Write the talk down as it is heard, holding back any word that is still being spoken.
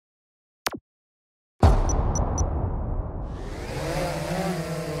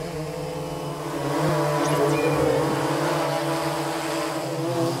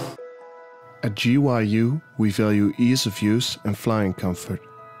At JYU, we value ease of use and flying comfort.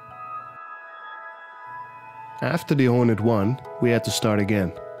 After the Hornet 1, we had to start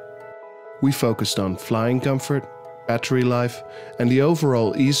again. We focused on flying comfort, battery life, and the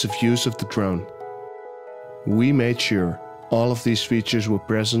overall ease of use of the drone. We made sure all of these features were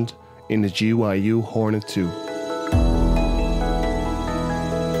present in the JYU Hornet 2.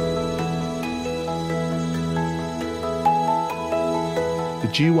 The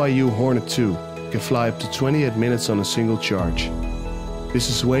JYU Hornet 2 can fly up to 28 minutes on a single charge. This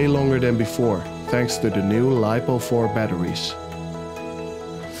is way longer than before, thanks to the new LiPo4 batteries.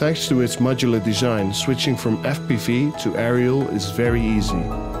 Thanks to its modular design, switching from FPV to aerial is very easy.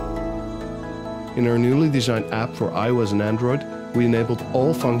 In our newly designed app for iOS and Android, we enabled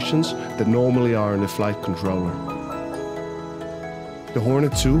all functions that normally are in the flight controller. The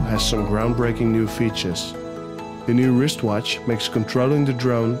Hornet 2 has some groundbreaking new features. The new wristwatch makes controlling the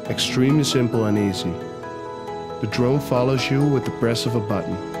drone extremely simple and easy. The drone follows you with the press of a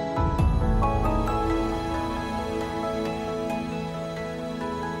button.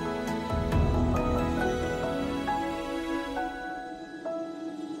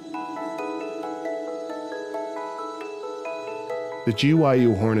 The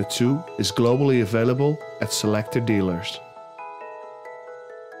JYU Hornet 2 is globally available at selected dealers.